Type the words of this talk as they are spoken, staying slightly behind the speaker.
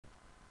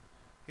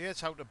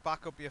Here's how to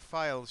back up your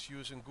files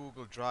using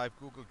Google Drive.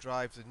 Google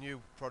Drive's a new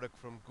product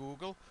from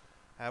Google.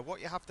 What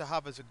you have to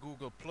have is a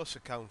Google Plus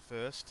account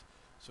first.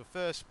 So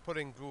first put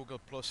in Google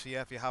Plus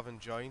here if you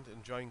haven't joined,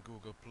 and join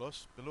Google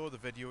Plus. Below the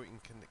video you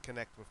can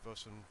connect with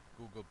us on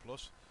Google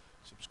Plus.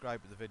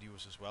 Subscribe to the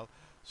videos as well.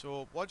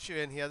 So once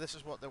you're in here, this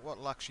is what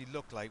it'll actually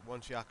look like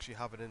once you actually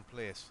have it in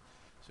place.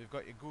 So you've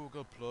got your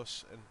Google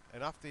Plus,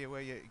 and after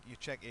where you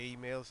check your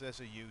emails, there's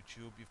a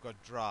YouTube, you've got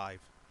Drive.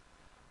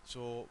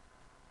 So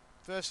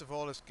first of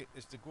all is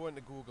to go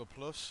into Google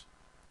Plus,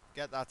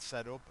 get that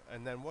set up,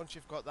 and then once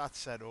you've got that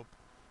set up,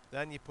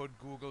 then you put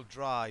Google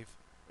Drive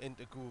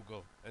into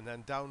Google, and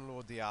then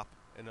download the app,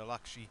 and it'll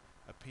actually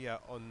appear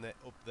on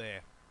up there.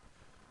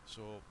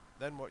 So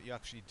then what you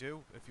actually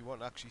do, if you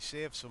want to actually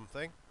save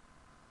something,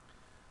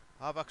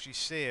 I've actually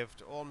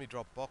saved all my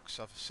Dropbox,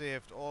 I've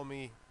saved all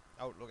my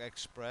Outlook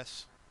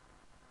Express,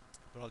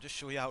 but I'll just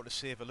show you how to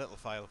save a little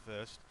file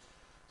first.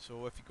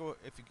 So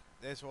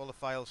there's all the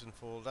files and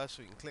folders,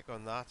 so you can click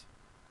on that.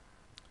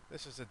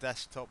 This is the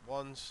desktop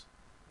ones,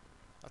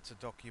 that's the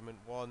document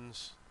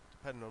ones,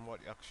 depending on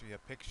what you actually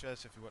have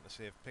pictures, if you want to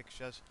save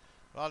pictures.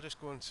 But I'll just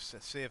go and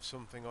save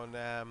something on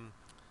the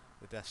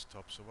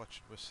desktop. So what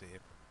should we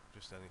save?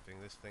 Just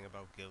anything, this thing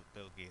about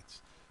Bill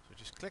Gates. So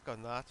just click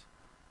on that,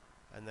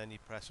 and then you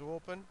press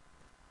open,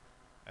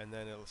 and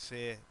then it'll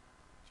say,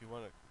 do you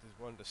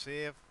want to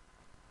save?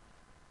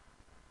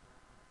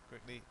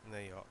 Quickly, and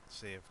there you are,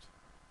 saved.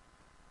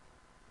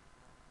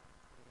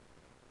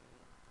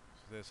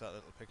 So there's that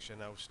little picture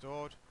now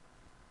stored.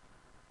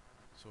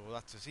 So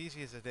that's as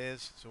easy as it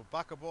is. So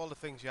back up all the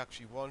things you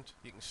actually want.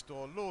 You can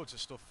store loads of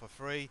stuff for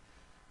free,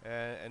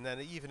 and then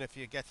even if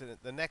you get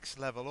the next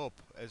level up,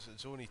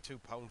 it's only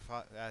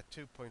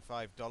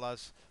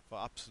 $2.5 for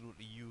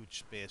absolutely huge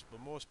space.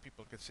 But most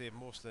people can save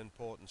most of the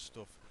important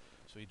stuff,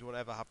 so you don't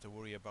ever have to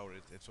worry about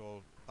it. It's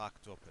all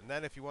backed up. And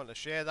then if you want to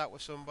share that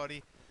with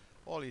somebody,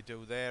 all you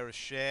do there is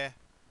share,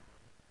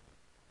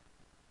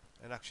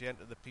 and actually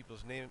enter the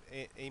people's name,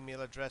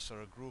 email address,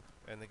 or a group,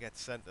 and they get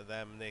sent to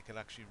them, and they can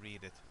actually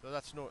read it. So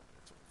that's not,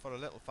 for a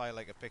little file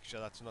like a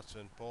picture, that's not so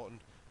important,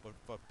 but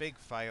for big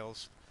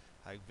files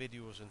like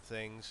videos and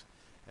things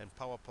and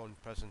PowerPoint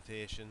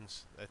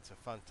presentations, it's a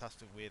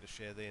fantastic way to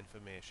share the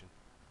information.